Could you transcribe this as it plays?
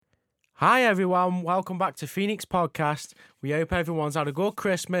Hi everyone, welcome back to Phoenix Podcast. We hope everyone's had a good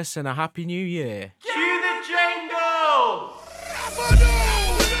Christmas and a happy New Year. Cue the jingle!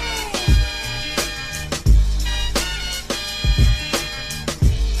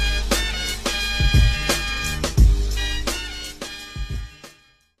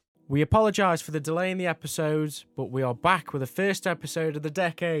 We apologise for the delay in the episodes, but we are back with the first episode of the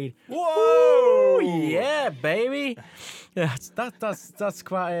decade. Whoa! Yeah, baby. Yeah, that's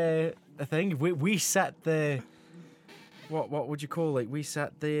quite a thing. We set the what would you call it? We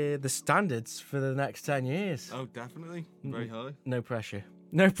set the standards for the next 10 years. Oh, definitely. Very high. No pressure.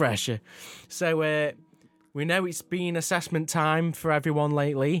 No pressure. So we know it's been assessment time for everyone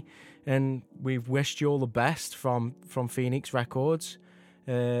lately, and we've wished you all the best from Phoenix Records.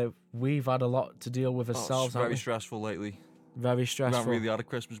 We've had a lot to deal with ourselves. It's very stressful lately. Very We stressful. haven't really had a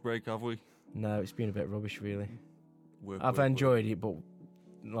Christmas break, have we? No, it's been a bit rubbish, really. Work. I've enjoyed it, but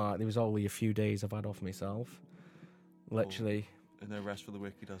like there was only a few days I've had off myself. Literally, And no rest for the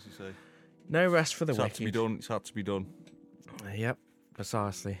wicked, as you say. no rest for the It's had to be wicked. done. It's had to be done. Yep,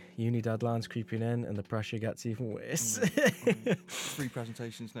 precisely. Uni deadlines creeping in, and the pressure gets even worse. 3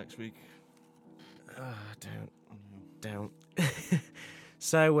 presentations next week. Don't.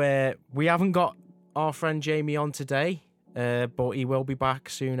 So we haven't got our friend Jamie on today, but he will be back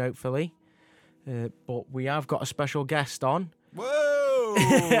soon, hopefully. But we have got a special guest on.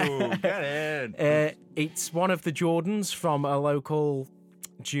 Whoa! Get in! It's one of the Jordans from a local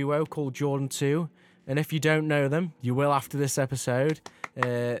duo called Jordan 2. And if you don't know them, you will after this episode.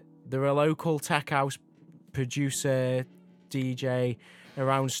 They're a local tech house producer, DJ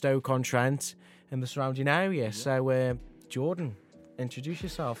around Stoke-on-Trent and the surrounding area. Yeah. So, Jordan, introduce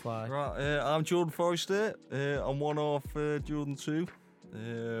yourself, like. Right, I'm Jordan Forrester. I'm one of Jordan 2.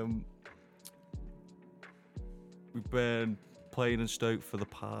 We've been playing in Stoke for the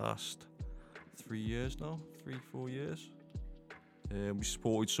past 3 years now, 3-4 years. We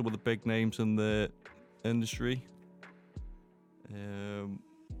supported some of the big names in the industry. And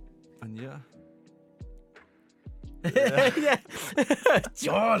yeah. Yeah.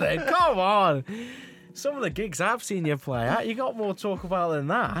 Jordan, come on. Some of the gigs I've seen you play at, you got more to talk about than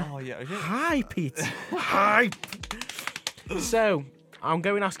that. Oh, yeah. Hi, Pete. Hi. So, I'm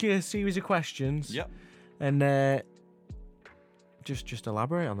going to ask you a series of questions. Yep. And just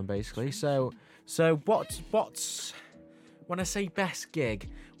elaborate on them, basically. So what's when I say best gig,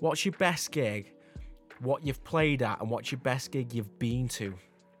 what's your best gig? What you've played at, and what's your best gig you've been to?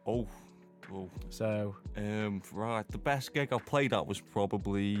 Oh. So, right. The best gig I played at was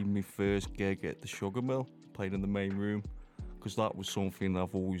probably my first gig at the Sugar Mill. Played in the main room, because that was something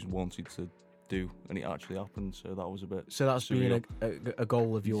I've always wanted to do, and it actually happened. So that was a bit. So that's surreal. been a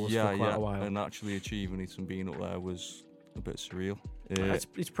goal of yours for quite a while. And actually achieving it and being up there was a bit surreal.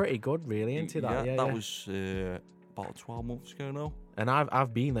 It's pretty good, really, isn't it? Yeah, Yeah, that was about 12 months ago now. And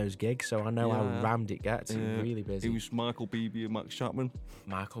I've been those gigs, so I know how rammed it gets. It's really busy. It was Michael Beebe and Max Chapman.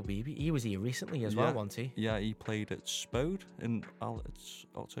 Michael Beebe, he was here recently as well, wasn't he? Yeah, he played at Spode in it's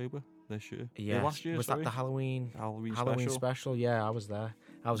October this year. Yeah, last year. Was sorry. that the Halloween special? special? Yeah, I was there.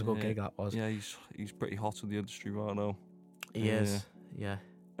 That was a good gig, that was. Yeah, he's pretty hot in the industry right now. He is, yeah.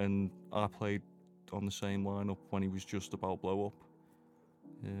 And I played on the same lineup when he was just about blow up.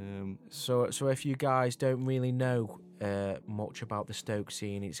 So if you guys don't really know much about the Stoke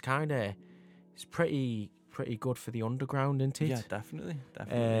scene, it's pretty good for the underground, isn't it? Yeah, definitely.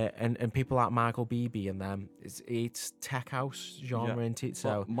 And people like Michael Beebe and them, it's tech house genre, isn't it?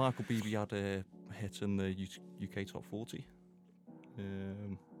 So Michael Beebe had a hit in the UK Top 40.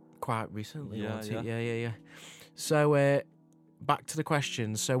 Quite recently, wasn't it? Yeah. Yeah. So back to the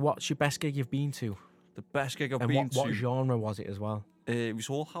question. So what's your best gig you've been to? The best gig I've and been to. What genre was it as well? It was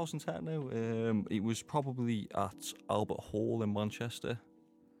all house and techno. It was probably at Albert Hall in Manchester.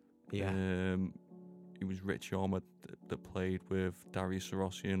 Yeah. It was Rich Armour that played with Darius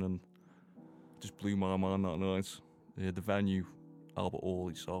Sarosian and just blew my mind that night. The venue, Albert Hall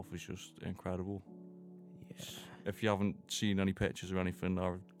itself, was just incredible. Yeah. If you haven't seen any pictures or anything, I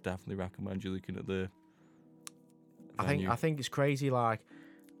would definitely recommend you looking at the venue. I think it's crazy. Like,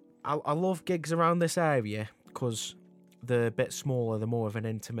 I love gigs around this area because they're a bit smaller, they're more of an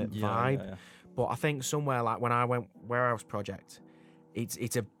intimate vibe. Yeah. But I think somewhere like when I went Warehouse Project,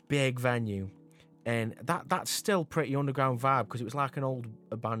 it's a big venue, and that's still pretty underground vibe because it was like an old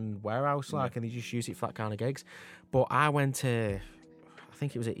abandoned warehouse, and they just use it for that kind of gigs. But I went to, I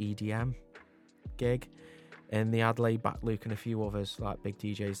think it was an EDM gig, and they had Laid Back Luke and a few others, like big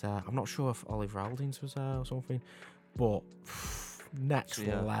DJs there. I'm not sure if Oliver Aldings was there or something, but next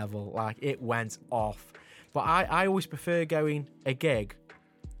level, like it went off. But I always prefer going a gig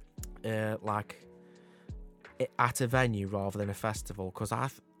like at a venue rather than a festival, because I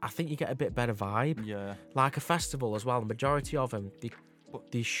think you get a bit better vibe. Yeah. Like a festival as well, the majority of them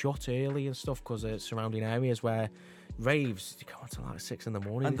they shut early and stuff because of surrounding areas, where raves you go on to like 6 in the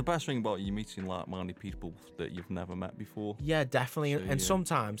morning. And the best thing about you meeting like-minded people that you've never met before. Yeah, definitely. So, and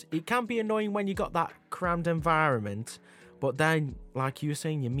sometimes it can be annoying when you got that crammed environment, but then, like you were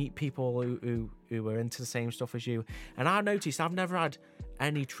saying, you meet people who are into the same stuff as you. And I noticed I've never had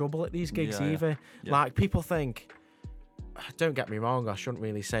any trouble at these gigs either. Yeah. Like, people think, don't get me wrong, I shouldn't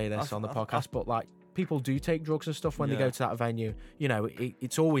really say this on the podcast, but like, people do take drugs and stuff when they go to that venue. You know,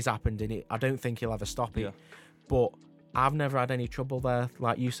 it's always happened, and I don't think he'll ever stop it. Yeah. But I've never had any trouble there.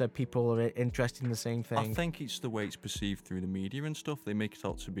 Like you said, people are interested in the same thing. I think it's the way it's perceived through the media and stuff. They make it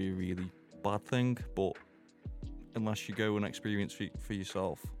out to be a really bad thing, but unless you go and experience it for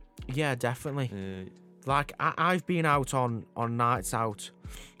yourself. Yeah, definitely. Like, I've been out on nights out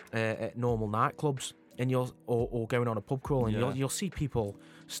at normal nightclubs, and or going on a pub crawl, and you'll see people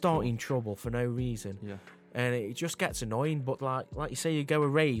starting trouble for no reason. Yeah. And it just gets annoying. But like you say, you go a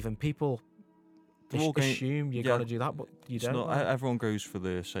rave and people assume you got to do that, but you don't. Not, everyone goes for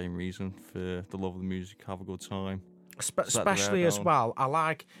the same reason, for the love of the music, have a good time. Especially as well, I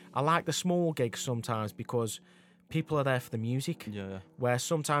like the small gigs sometimes, because people are there for the music. Yeah. Where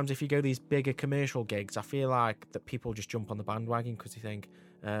sometimes if you go these bigger commercial gigs, I feel like that people just jump on the bandwagon because they think,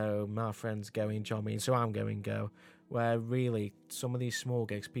 oh, my friend's going, Johnny, so I'm going go. Where really, some of these small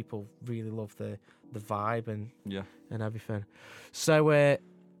gigs, people really love the vibe and everything. So,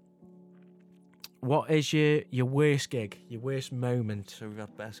 what is your worst gig, your worst moment? So we've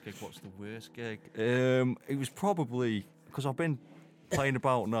had best gig. What's the worst gig? It was probably, because I've been playing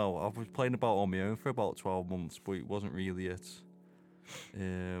about now. I was playing about on my own for about 12 months, but it wasn't really at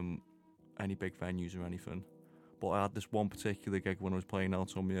any big venues or anything. But I had this one particular gig when I was playing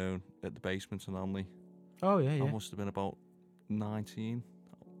out on my own at the Basement in Hanley. Oh, yeah. I must have been about 19.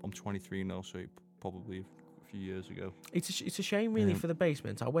 I'm 23 now, so probably a few years ago. It's a shame, really, for the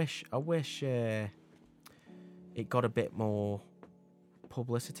Basement. I wish it got a bit more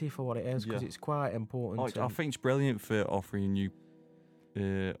publicity for what it is, because it's quite important. I think it's brilliant for offering new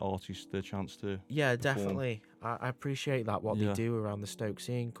artists the chance to perform. Definitely. I appreciate that, what they do around the Stoke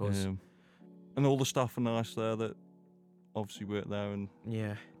scene, because and all the staff are nice there that obviously work there, and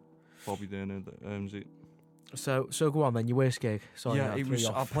Bobby Durner that owns it. So go on then, your worst gig. Sorry, it was.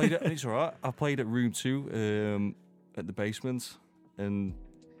 I played it. It's alright. I played at Room 2 at the Basement, and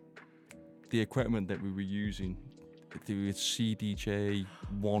the equipment that we were using, there was CDJ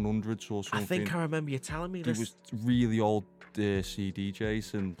 100s or something. I think I remember you telling me this. It was really old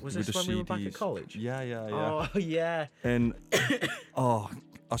CDJs, and was this when we were back at college? Yeah. Oh yeah. And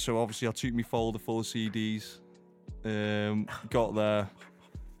so obviously I took my folder full of CDs, got there,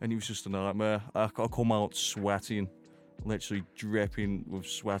 and it was just a nightmare. I come out sweating, literally dripping with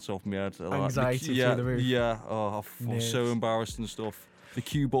sweat off my head. Anxiety through the roof. Yeah, I was so embarrassed and stuff. The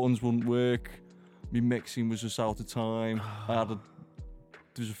cue buttons wouldn't work. My mixing was just out of time. There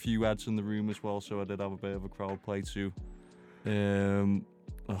was a few ads in the room as well, so I did have a bit of a crowd play too. I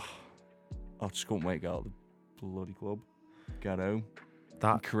just couldn't wait to get out of the bloody club. Get home.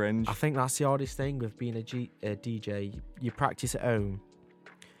 That cringe. I think that's the hardest thing with being a DJ. You practice at home,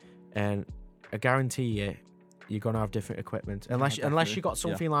 and I guarantee you're gonna have different equipment. Unless you got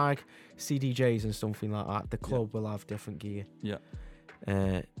something like CDJs and something like that, the club will have different gear. Yeah.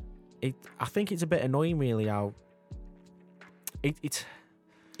 I think it's a bit annoying, really, how it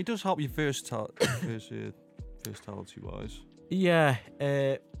does help you versatility wise. Yeah.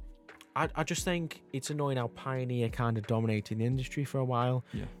 I just think it's annoying how Pioneer kind of dominated the industry for a while.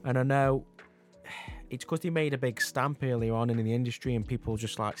 Yeah. And I know it's because they made a big stamp earlier on in the industry, and people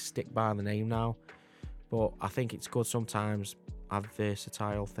just like stick by the name now. But I think it's good sometimes have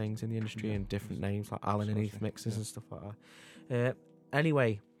versatile things in the industry and different names like Alan and Heath mixes and stuff like that.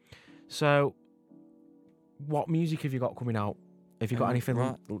 Anyway, so what music have you got coming out? Have you got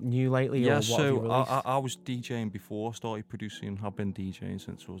anything new lately? Yeah, or what have you released? I was DJing before I started producing. I've been DJing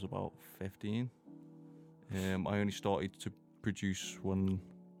since I was about 15. I only started to produce when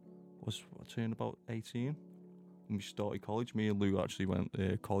I turned about 18. When we started college, me and Lou actually went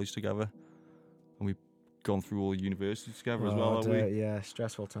to college together, and we've gone through all the university together as well, haven't we? Yeah,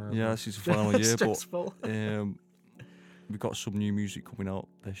 stressful time. Yeah, this is the final year, stressful. but we've got some new music coming out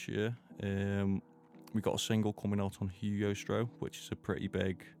this year. We got a single coming out on Hugo Stro, which is a pretty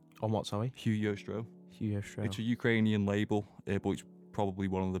big... On what, sorry? Hugo Stro. Hugo Stro. It's a Ukrainian label, but it's probably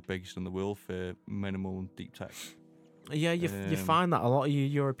one of the biggest in the world for minimal and deep tech. Yeah, you find that a lot of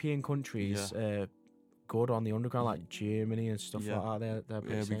European countries good on the underground, like Germany and stuff like that. They're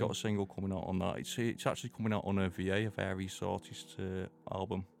Yeah, we got a single coming out on that. It's actually coming out on a VA, a Various Artists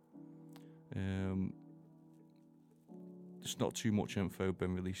album. There's not too much info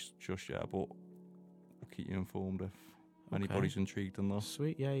been released just yet, but we'll keep you informed if anybody's intrigued in that.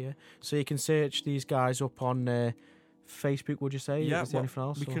 Sweet, yeah. So you can search these guys up on Facebook, would you say? Yeah, Is there anything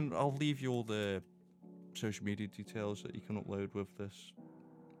else? I'll leave you all the social media details that you can upload with this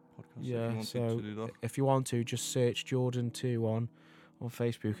podcast. Yeah, if you wanted to do that. if you want to, just search Jordan2 on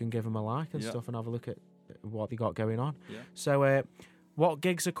Facebook and give them a like and stuff and have a look at what they got going on. Yeah. So what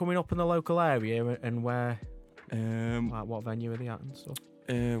gigs are coming up in the local area and where, like what venue are they at and stuff?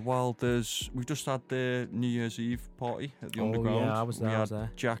 Well, we've just had the New Year's Eve party at the Underground. Yeah, I was there. We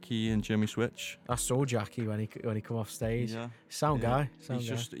had Jackie and Jimmy Switch. I saw Jackie when he come off stage. Yeah, Sound guy.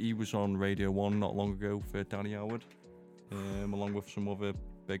 He was on Radio 1 not long ago for Danny Howard, along with some other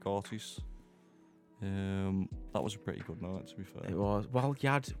big artists. That was a pretty good night, to be fair. It was. Well, you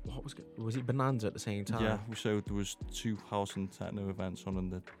had was it Bonanza at the same time? Yeah, so there was 2 house and techno events on in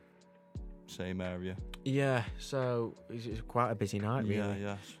the same area. Yeah, so it's quite a busy night, really.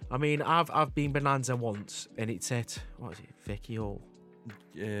 Yeah. I mean, I've been Bonanza once, and it's at what is it, Vicky Hall?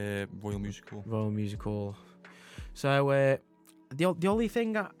 Royal Music Hall. Royal Music Hall. So the only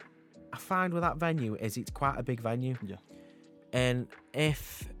thing I find with that venue is it's quite a big venue. Yeah. And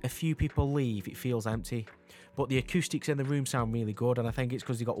if a few people leave, it feels empty. But the acoustics in the room sound really good, and I think it's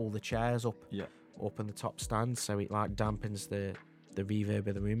because they got all the chairs up in the top stands, so it like dampens the reverb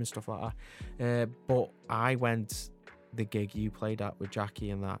of the room and stuff like that. But I went the gig you played at with Jackie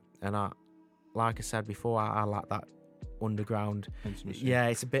and that, and like I said before, I like that underground. Intimacy. Yeah,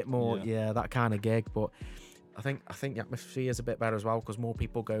 it's a bit more that kind of gig. But I think the atmosphere is a bit better as well because more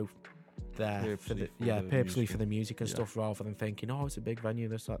people go there purposely for the music and stuff rather than thinking, oh, it's a big venue,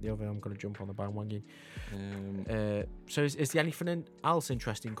 this, that, the other, I'm going to jump on the bandwagon. So is there anything else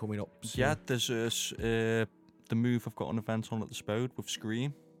interesting coming up soon? Yeah, there's the Move have got an event on at the Spode with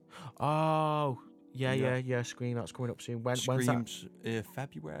Scream. Oh, yeah, Scream, that's coming up soon. When's that?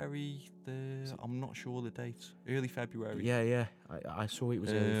 February, I'm not sure the date. Early February. Yeah, I saw it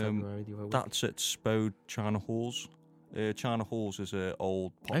was early February the other week. That's at Spode China Halls. China Halls is an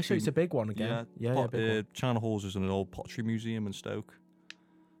old pottery... Actually, it's a big one again. Yeah, big one. China Halls is an old pottery museum in Stoke.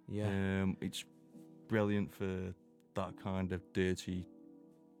 Yeah. It's brilliant for that kind of dirty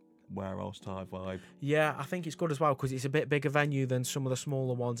warehouse type vibe. Yeah, I think it's good as well because it's a bit bigger venue than some of the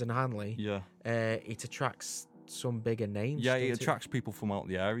smaller ones in Hanley. Yeah. It attracts some bigger names. Yeah, it attracts people from out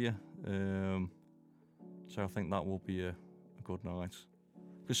the area. So I think that will be a good night.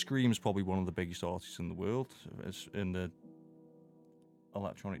 Because Scream's probably one of the biggest artists in the world in the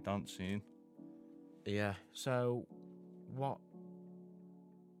electronic dance scene. Yeah. So, what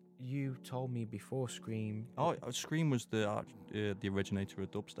you told me before Scream? Oh, Scream was the originator of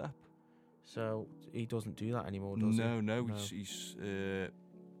dubstep. So he doesn't do that anymore, does he? No.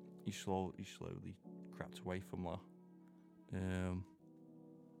 He slowly crept away from that.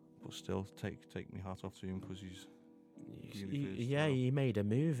 But still, take my hat off to him because he's. He made a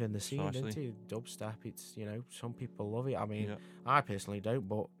move in the scene, didn't he? Dubstep, it's, some people love it. I mean, I personally don't,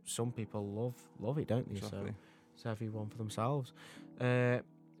 but some people love it, don't they? Exactly. So it's everyone for themselves.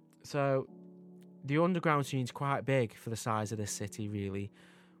 So the underground scene's quite big for the size of this city, really.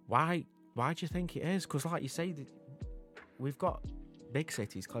 Why do you think it is? Because like you say, we've got big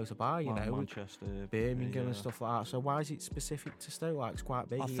cities closer by, you know, Manchester, Birmingham and stuff like that. So why is it specific to Stoke? Like it's quite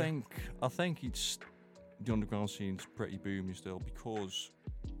big. I think it's the underground scene's pretty booming still because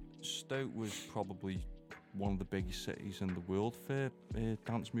Stoke was probably one of the biggest cities in the world for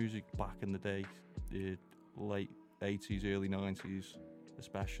dance music back in the day, late 80s, early 90s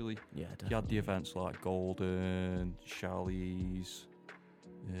especially. Yeah, definitely. You had the events like Golden, Charlie's,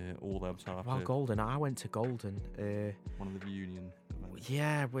 all them type of... Golden, I went to Golden. One of the reunion events.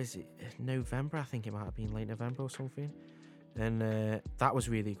 Yeah, was it November? I think it might have been late November or something. And that was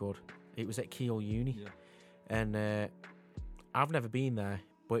really good. It was at Keele Uni. Yeah. And I've never been there,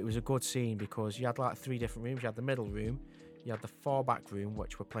 but it was a good scene because you had like 3 different rooms. You had the middle room, you had the far back room,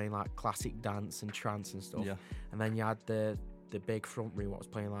 which were playing like classic dance and trance and stuff. Yeah. And then you had the big front room, what was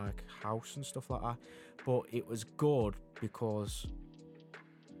playing like house and stuff like that. But it was good because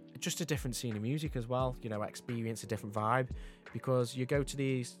just a different scene of music as well, experience a different vibe, because you go to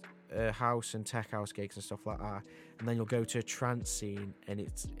these house and tech house gigs and stuff like that, and then you'll go to a trance scene and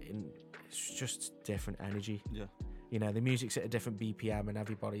it's just different energy. Yeah. The music's at a different BPM and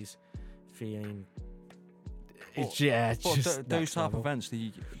everybody's feeling those type of events,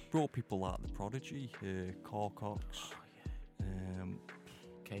 they brought people like The Prodigy, Carl Cox,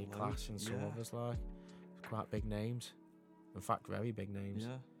 K-Class and some others like. quite big names. In fact, very big names.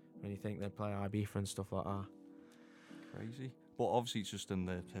 Yeah, When you think they play Ibiza and stuff like that. crazy. But obviously, it's just in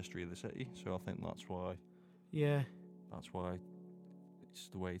the history of the city, so I think that's why Yeah. it's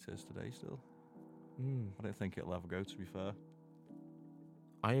the way it is today. Still, Mm. I don't think it'll ever go. To be fair,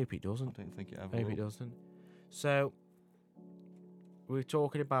 I hope it I doesn't. don't think it ever Maybe will. it doesn't. So, we're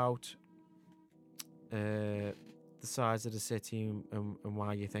talking about the size of the city and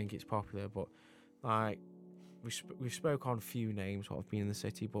why you think it's popular, but like we've spoke on a few names what have been in the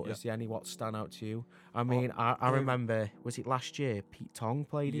city, but Yeah. is there any what stand out to you? I mean, I remember, was it last year Pete Tong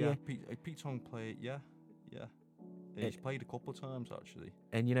played Yeah, here? Pete Tong played. Yeah. He's played a couple of times actually.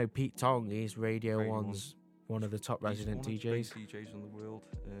 And you know Pete Tong is Radio Radio 1's one of the top resident He's one of the DJs. big DJs in the world.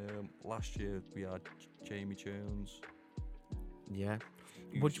 Last year we had Jamie Jones. Yeah.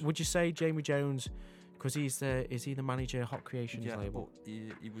 who's- Would you say Jamie Jones, because is he the manager of Hot Creations Yeah, label? but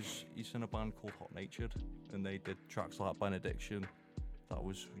he's in a band called Hot Natured, and they did tracks like Benediction. That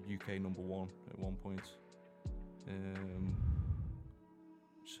was UK #1 at one point.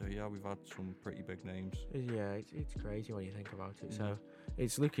 So yeah, we've had some pretty big names. Yeah, it's crazy when you think about it. So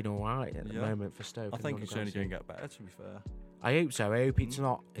it's looking all right at the Yeah. moment for Stoke. I and think the it's only underground going to scene. get better, to be fair. I hope so. I hope it's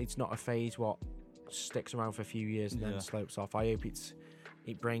not a phase what sticks around for a few years and Yeah. then slopes off. I hope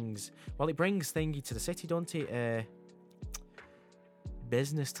it brings thingy to the city, don't it?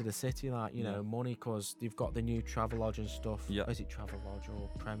 Business to the city, like Yeah. money, because they've got the new Travelodge and stuff. Yeah. Is it Travelodge or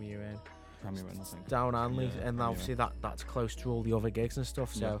Premier Inn? Premier Inn, I think. Down Hanley, Yeah, and Premier obviously that's close to all the other gigs and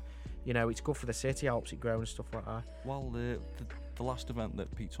stuff. So it's good for the city, helps it grow and stuff like that. Well, the last event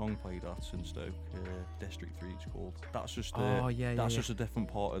that Pete Tong played at in Stoke, District 3 it's called. That's just just a different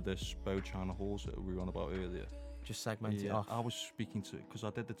part of this Bow China Halls that we were on about earlier. Just segment it off. I was speaking to, because I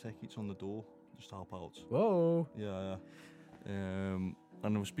did the tickets on the door just to help out. Whoa. Yeah. And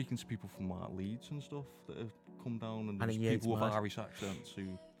I was speaking to people from like Leeds and stuff that have come down, and there's yeah, it's people with mad. Irish accents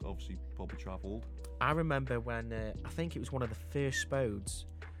who obviously probably travelled. I remember when I think it was one of the first Spodes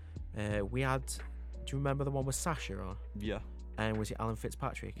we had. Do you remember the one with Sasha on? Yeah. And was it Alan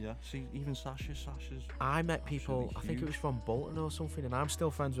Fitzpatrick? Yeah. See, even Sasha's. I met people. absolutely I think it huge. was from Bolton or something, and I'm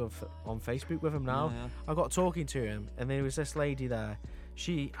still friends with on Facebook with him now. Yeah. I got talking to him, and there was this lady there.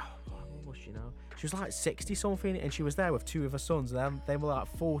 She, how old was she now? She was like 60 something, and she was there with two of her sons. And they were like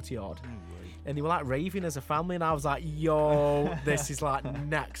 40 odd, No way. and they were like raving as a family. And I was like, "Yo, this is like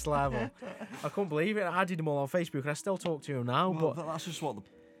next level." I couldn't believe it. I did them all on Facebook, and I still talk to him now. Well, but that's just what the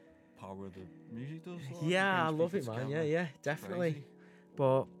power of the music does. like, yeah, I brings love it, people man. together. Yeah, definitely. Crazy.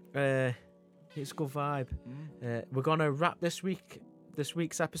 But it's a good vibe. We're gonna wrap this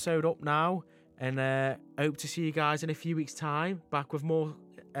week's episode up now, and hope to see you guys in a few weeks' time, back with more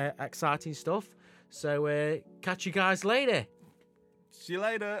exciting stuff. So catch you guys later. See you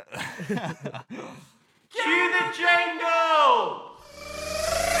later. Cue the jingle!